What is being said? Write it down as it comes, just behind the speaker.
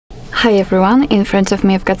Hi everyone, in front of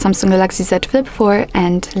me I've got Samsung Galaxy Z Flip4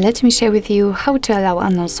 and let me share with you how to allow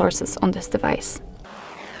unknown sources on this device.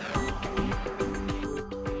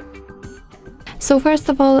 So first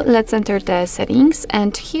of all, let's enter the settings,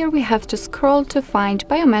 and here we have to scroll to find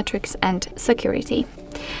biometrics and security.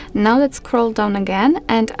 Now let's scroll down again,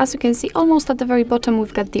 and as you can see, almost at the very bottom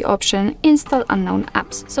we've got the option install unknown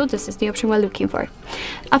apps. So this is the option we're looking for.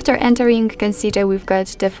 After entering, you can see that we've got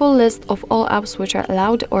the full list of all apps which are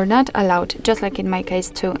allowed or not allowed, just like in my case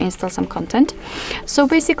to install some content. So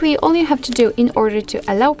basically all you have to do in order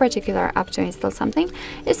to allow a particular app to install something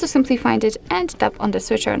is to simply find it and tap on the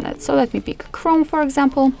switcher on it. So let me pick Chrome, for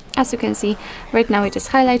example. As you can see, right now it is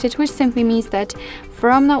highlighted, which simply means that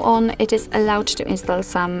from now on it is allowed to install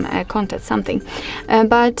some content,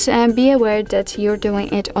 but be aware that you're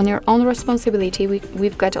doing it on your own responsibility.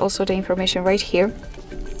 We've got also the information right here,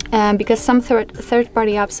 because some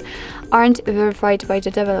third-party apps aren't verified by the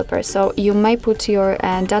developer, so you may put your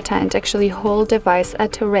data and actually whole device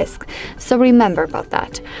at risk. So remember about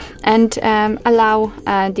that, and allow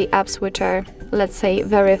the apps which are, let's say,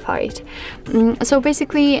 verified. So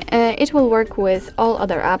basically it will work with all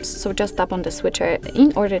other apps, so just tap on the switcher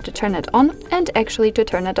in order to turn it on and actually to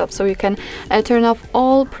turn it off. So you can turn off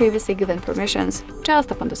all previously given permissions. Just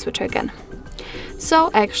tap on the switcher again.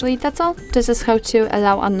 So actually that's all. This is how to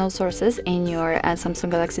allow unknown sources in your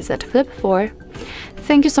Samsung Galaxy Z Flip4.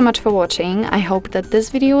 Thank you so much for watching. I hope that this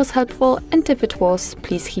video was helpful, and if it was,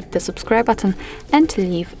 please hit the subscribe button and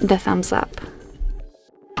leave the thumbs up.